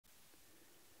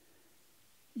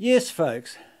Yes,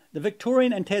 folks, the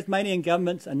Victorian and Tasmanian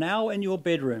governments are now in your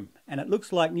bedroom, and it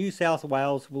looks like New South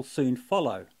Wales will soon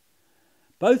follow.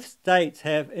 Both states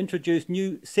have introduced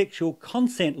new sexual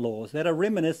consent laws that are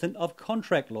reminiscent of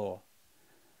contract law,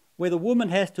 where the woman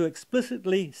has to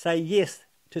explicitly say yes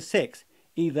to sex,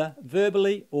 either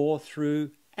verbally or through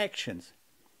actions.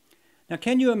 Now,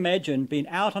 can you imagine being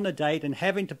out on a date and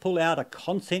having to pull out a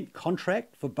consent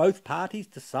contract for both parties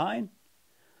to sign?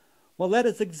 Well, that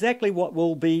is exactly what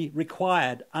will be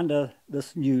required under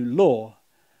this new law,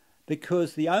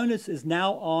 because the onus is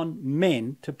now on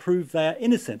men to prove they are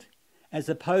innocent, as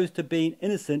opposed to being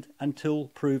innocent until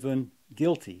proven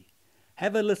guilty.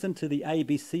 Have a listen to the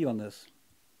ABC on this.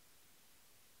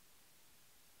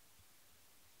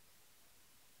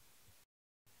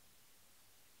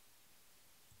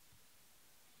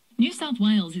 New South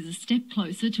Wales is a step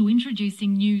closer to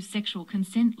introducing new sexual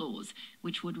consent laws,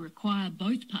 which would require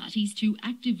both parties to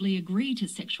actively agree to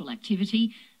sexual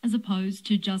activity as opposed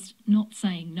to just not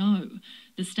saying no.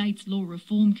 The state's Law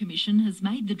Reform Commission has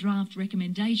made the draft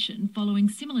recommendation following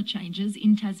similar changes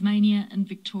in Tasmania and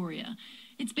Victoria.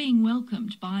 It's being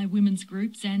welcomed by women's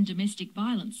groups and domestic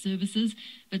violence services,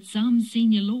 but some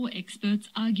senior law experts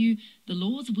argue the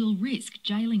laws will risk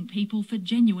jailing people for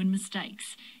genuine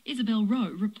mistakes. Isabel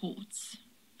Rowe reports.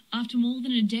 After more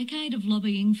than a decade of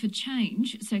lobbying for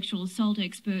change, sexual assault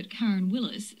expert Karen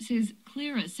Willis says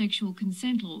clearer sexual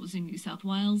consent laws in New South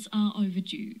Wales are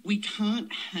overdue. We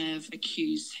can't have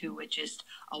accused who are just,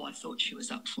 oh, I thought she was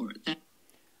up for it.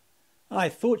 I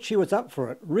thought she was up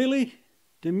for it. Really?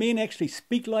 Do men actually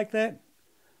speak like that?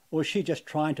 Or is she just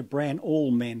trying to brand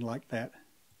all men like that?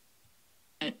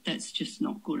 That's just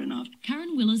not good enough.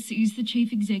 Karen Willis is the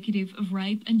Chief Executive of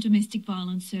Rape and Domestic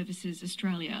Violence Services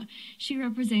Australia. She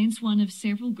represents one of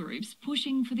several groups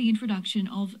pushing for the introduction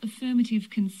of affirmative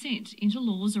consent into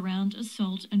laws around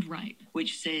assault and rape.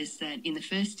 Which says that in the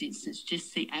first instance,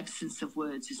 just the absence of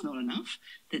words is not enough,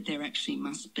 that there actually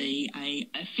must be a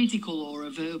physical or a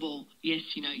verbal,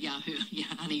 yes, you know, Yahoo, yeah,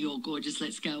 honey, you're gorgeous,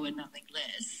 let's go, and nothing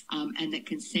less. And that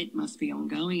consent must be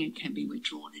ongoing and can be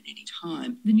withdrawn at any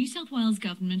time. The New South Wales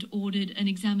government ordered an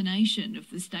examination of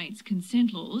the state's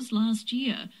consent laws last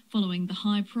year following the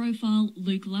high-profile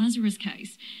Luke Lazarus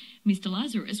case. Mr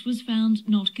Lazarus was found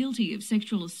not guilty of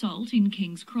sexual assault in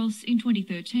King's Cross in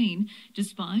 2013,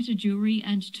 despite a jury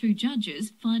and two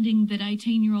judges finding that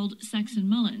 18-year-old Saxon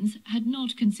Mullins had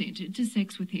not consented to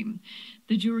sex with him.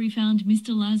 The jury found Mr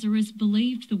Lazarus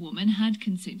believed the woman had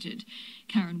consented.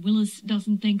 Karen Willis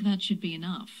doesn't think that should be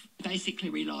enough.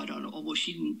 Basically relied on, oh, well,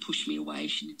 she didn't push me away,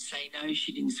 she didn't say no,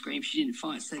 she didn't scream, she didn't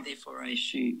fight, so therefore I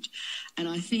assumed. And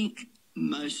I think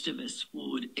most of us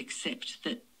would accept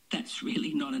that that's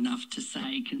really not enough to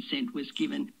say consent was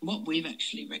given. What we've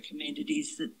actually recommended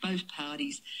is that both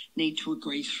parties need to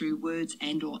agree through words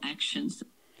and or actions.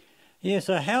 Yeah,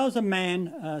 so how's a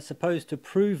man supposed to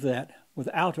prove that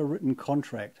without a written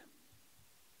contract?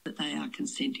 That they are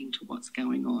consenting to what's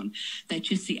going on. That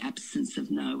just the absence of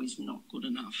no is not good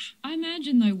enough. I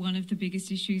imagine, though, one of the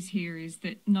biggest issues here is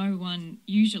that no one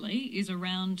usually is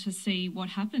around to see what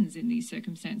happens in these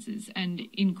circumstances. And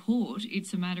in court,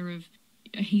 it's a matter of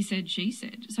he said, she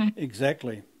said. So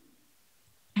exactly.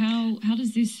 How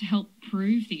does this help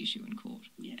prove the issue in court?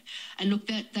 Yeah, and look,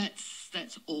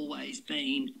 that's always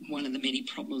been one of the many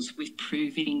problems with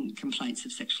proving complaints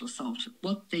of sexual assault.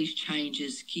 What these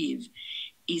changes give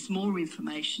is more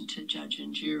information to judge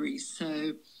and juries.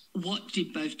 So what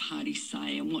did both parties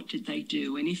say and what did they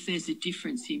do? And if there's a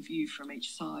difference in view from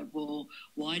each side, well,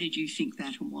 why did you think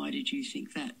that and why did you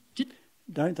think that?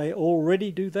 Don't they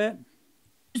already do that?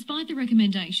 Despite the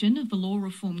recommendation of the Law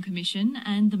Reform Commission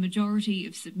and the majority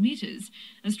of submitters,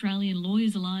 Australian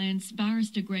Lawyers Alliance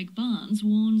barrister Greg Barnes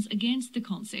warns against the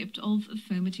concept of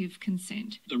affirmative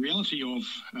consent. The reality of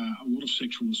a lot of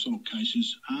sexual assault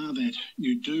cases are that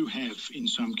you do have, in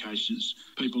some cases,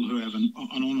 people who have an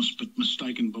honest but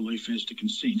mistaken belief as to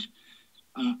consent.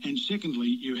 And secondly,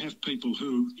 you have people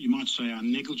who you might say are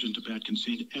negligent about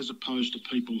consent as opposed to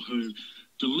people who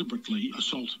deliberately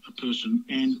assault a person.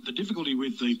 And the difficulty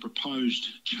with the proposed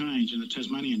change and the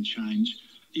Tasmanian change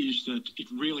is that it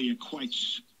really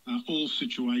equates all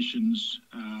situations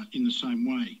in the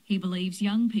same way. He believes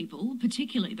young people,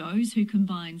 particularly those who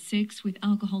combine sex with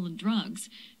alcohol and drugs,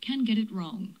 can get it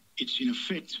wrong. It's in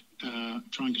effect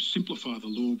trying to simplify the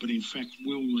law, but in fact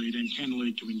will lead and can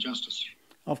lead to injustice.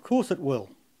 Of course it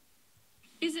will.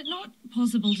 Is it not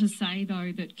possible to say,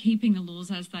 though, that keeping the laws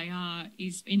as they are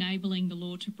is enabling the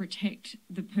law to protect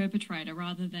the perpetrator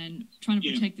rather than trying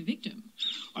to protect the victim?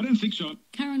 I don't think so.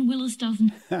 Karen Willis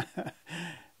doesn't.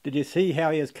 Did you see how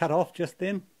he is cut off just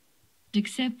then?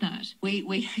 accept that.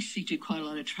 We actually do quite a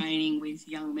lot of training with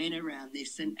young men around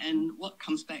this, and what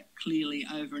comes back clearly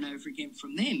over and over again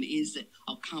from them is that,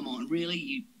 oh, come on,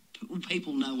 really?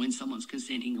 People know when someone's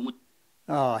consenting and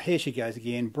Oh, here she goes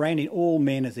again, branding all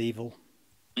men as evil.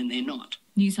 when they're not.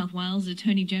 New South Wales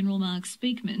Attorney-General Mark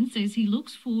Speakman says he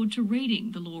looks forward to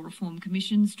reading the Law Reform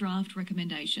Commission's draft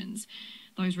recommendations.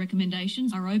 Those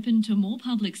recommendations are open to more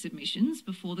public submissions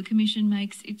before the Commission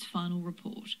makes its final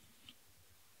report.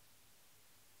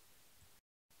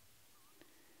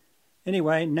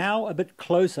 Anyway, now a bit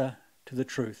closer to the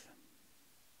truth.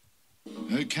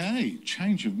 Okay,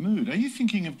 change of mood. Are you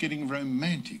thinking of getting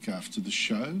romantic after the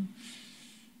show?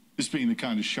 This being the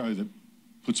kind of show that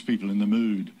puts people in the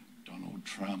mood. Donald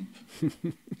Trump.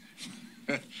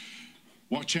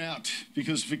 Watch out,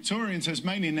 because Victorian and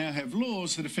Tasmanian now have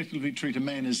laws that effectively treat a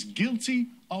man as guilty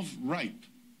of rape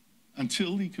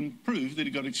until he can prove that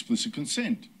he got explicit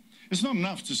consent. It's not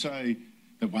enough to say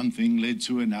that one thing led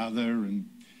to another and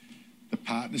the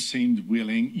partner seemed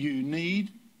willing. You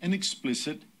need an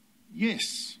explicit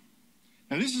yes.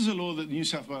 Now, this is a law that the New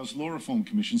South Wales Law Reform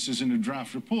Commission says in a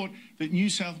draft report that New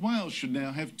South Wales should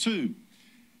now have too.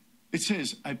 It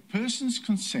says a person's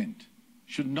consent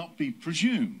should not be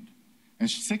presumed, and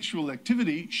sexual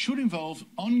activity should involve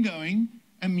ongoing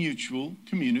and mutual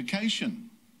communication.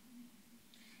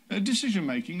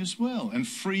 Decision-making as well, and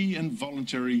free and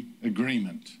voluntary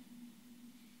agreement.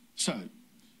 So,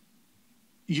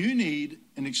 you need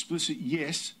an explicit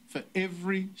yes for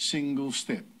every single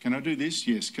step. Can I do this?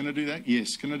 Yes. Can I do that?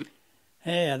 Yes. Can I do...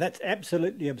 Yeah, that's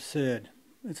absolutely absurd.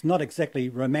 It's not exactly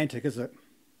romantic, is it?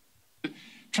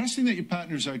 Trusting that your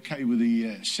partner is okay with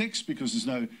the sex because there's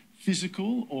no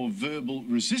physical or verbal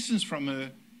resistance from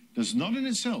her does not in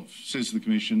itself, says the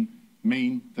Commission,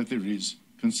 mean that there is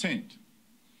consent.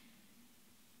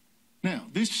 Now,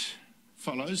 this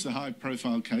follows the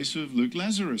high-profile case of Luke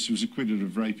Lazarus, who was acquitted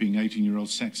of raping 18-year-old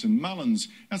Saxon Mullins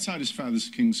outside his father's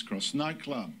King's Cross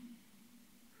nightclub.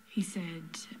 He said,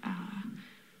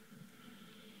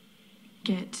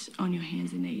 get on your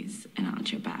hands and knees and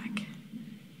arch your back.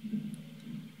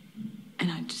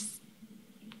 And I just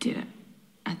did it.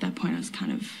 At that point, I was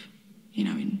kind of,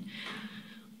 in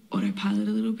autopilot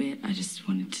a little bit. I just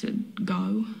wanted to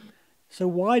go. So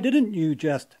why didn't you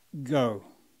just go?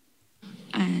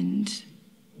 And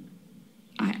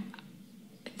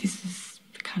this is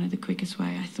kind of the quickest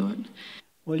way, I thought.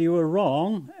 Well, you were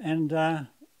wrong, and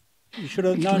you should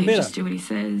have known better. Just do what he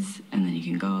says, and then you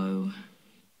can go.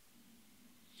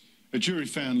 A jury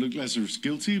found Luke Lazarus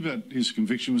guilty, but his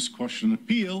conviction was quashed on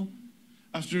appeal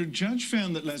after a judge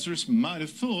found that Lazarus might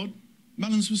have thought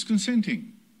Mullins was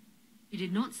consenting. She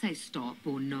did not say stop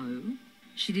or no.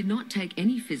 She did not take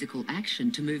any physical action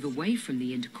to move away from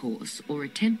the intercourse or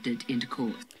attempted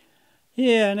intercourse.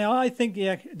 Yeah, now I think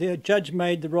the judge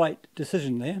made the right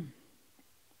decision there.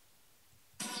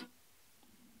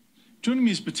 Joining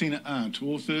me is Bettina Arndt,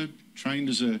 author, trained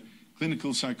as a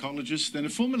clinical psychologist and a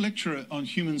former lecturer on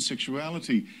human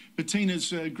sexuality. Bettina,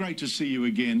 it's great to see you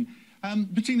again.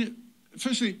 Bettina,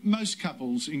 firstly, most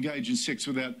couples engage in sex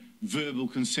without verbal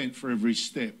consent for every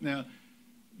step. Now,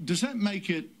 does that make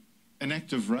it an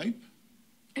act of rape?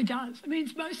 It does. I mean,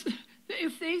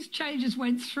 if these changes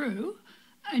went through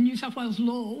in New South Wales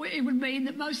law, it would mean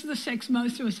that most of the sex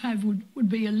most of us have would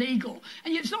be illegal.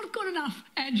 And yet it's not good enough,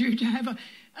 Andrew, to have a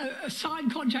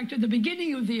signed contract at the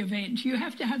beginning of the event. You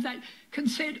have to have that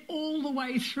consent all the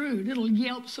way through, little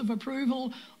yelps of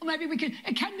approval, or maybe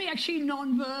it can be actually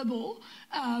non-verbal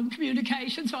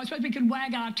communication, so I suppose we can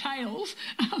wag our tails.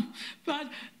 But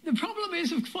the problem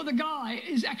is for the guy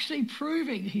is actually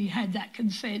proving he had that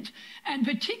consent, and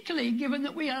particularly given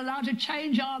that we are allowed to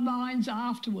change our minds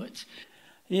afterwards.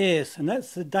 Yes, and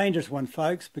that's the dangerous one,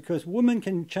 folks, because women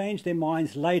can change their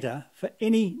minds later for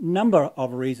any number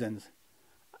of reasons.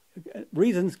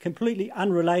 Reasons completely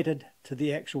unrelated to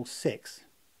the actual sex.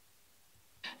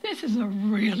 This is a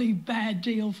really bad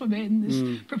deal for men,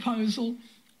 this proposal.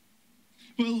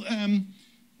 Well,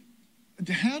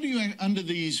 how do you, under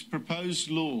these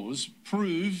proposed laws,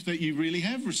 prove that you really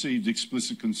have received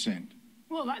explicit consent?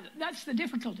 Well, that's the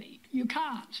difficulty. You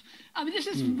can't. I mean, this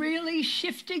is really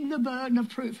shifting the burden of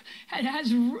proof. It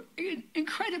has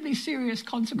incredibly serious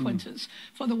consequences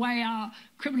for the way our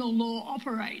criminal law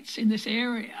operates in this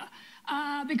area.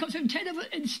 Because instead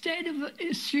of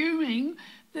assuming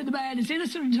that the man is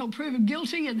innocent until proven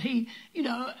guilty, and he,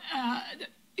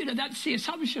 that's the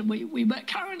assumption we're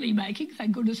currently making,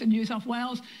 thank goodness, in New South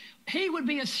Wales. He would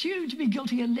be assumed to be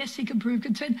guilty unless he can prove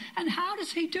consent. And how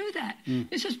does he do that?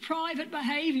 This is private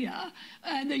behaviour,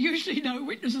 and there are usually no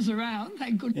witnesses around,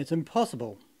 thank goodness. It's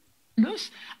impossible.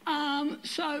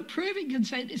 So proving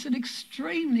consent is an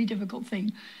extremely difficult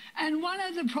thing. And one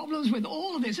of the problems with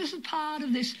all of this is part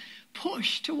of this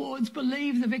push towards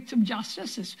believe the victim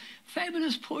justice, this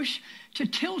feminist push to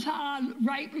tilt our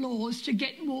rape laws to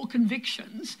get more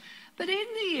convictions. But in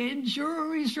the end,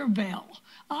 juries rebel.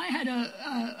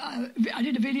 I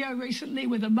did a video recently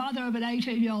with a mother of an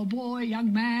 18-year-old boy,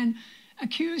 young man,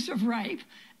 accused of rape.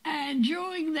 And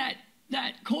during that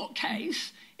court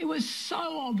case, it was so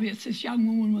obvious this young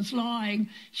woman was lying.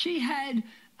 She had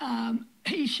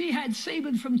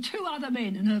semen from 2 other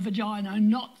men in her vagina,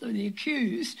 not the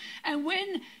accused. And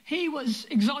when he was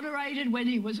exonerated, when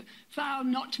he was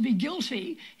found not to be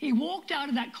guilty, he walked out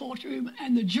of that courtroom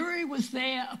and the jury was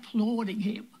there applauding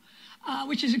him,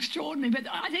 which is extraordinary. But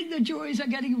I think the juries are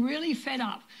getting really fed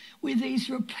up with these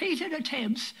repeated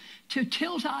attempts to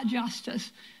tilt our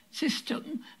justice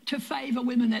system to favour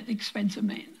women at the expense of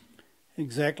men.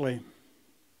 Exactly.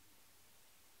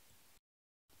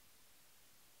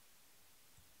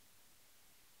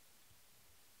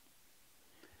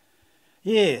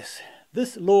 Yes,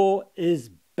 this law is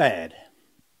bad.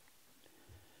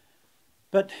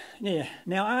 But, yeah,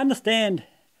 now I understand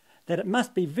that it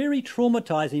must be very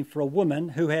traumatising for a woman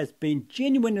who has been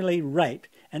genuinely raped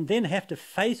and then have to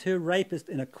face her rapist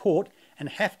in a court and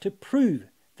have to prove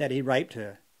that he raped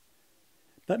her.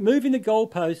 But moving the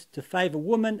goalposts to favour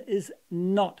women is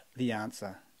not the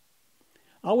answer.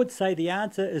 I would say the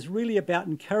answer is really about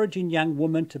encouraging young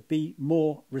women to be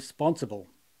more responsible.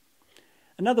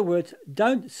 In other words,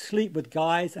 don't sleep with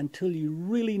guys until you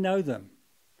really know them.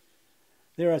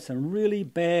 There are some really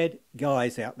bad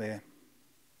guys out there.